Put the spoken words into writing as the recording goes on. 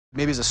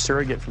Maybe he's a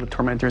surrogate for the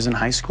tormentors in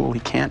high school. He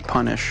can't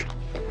punish.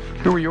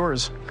 Who were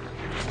yours?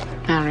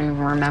 I don't even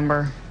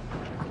remember.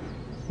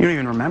 You don't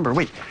even remember?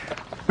 Wait,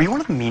 were you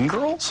one of the mean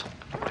girls?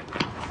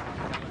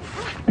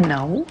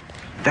 No.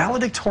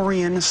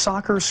 Valedictorian,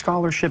 soccer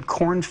scholarship,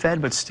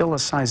 corn-fed, but still a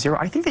size 0.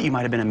 I think that you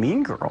might have been a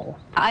mean girl.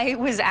 I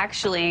was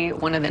actually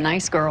one of the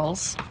nice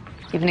girls,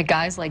 even to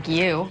guys like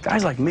you.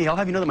 Guys like me, I'll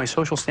have you know that my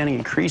social standing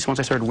increased once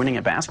I started winning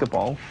at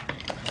basketball.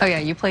 Oh yeah,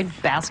 you played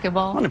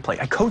basketball?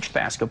 I coached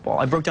basketball.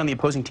 I broke down the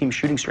opposing team's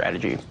shooting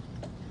strategy.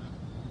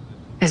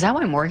 Is that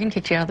why Morgan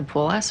kicked you out of the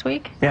pool last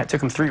week? Yeah, it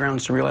took him 3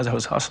 rounds to realize I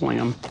was hustling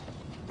him.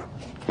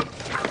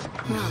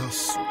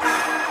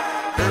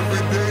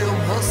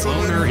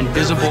 Loner,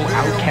 invisible,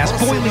 outcast,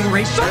 boiling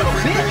race, son of a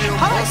bitch!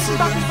 Hi, this is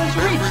Dr.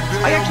 Spencer Reid.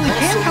 I actually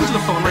can come to the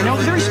phone right now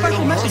with a very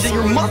special message that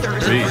your mother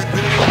is... Reid.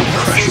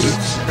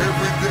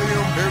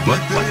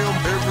 What?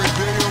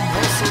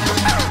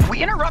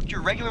 We interrupt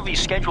your regularly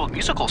scheduled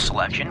musical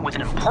selection with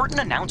an important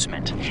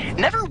announcement.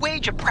 Never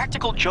wage a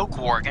practical joke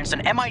war against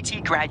an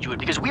MIT graduate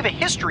because we have a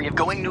history of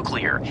going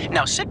nuclear.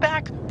 Now sit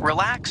back,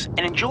 relax,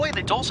 and enjoy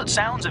the dulcet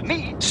sounds of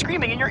me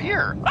screaming in your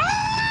ear.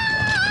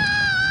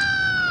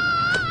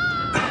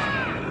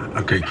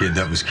 Okay, kid,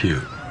 that was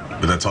cute.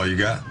 But that's all you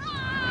got?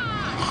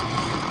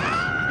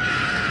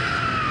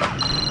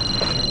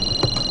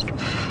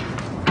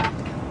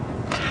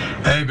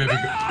 Hey, baby.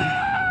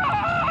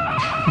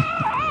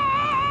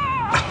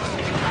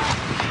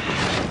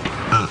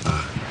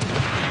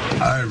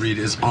 All right, Reid,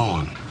 it's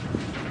on.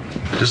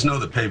 Just know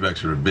the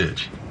paybacks are a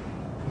bitch.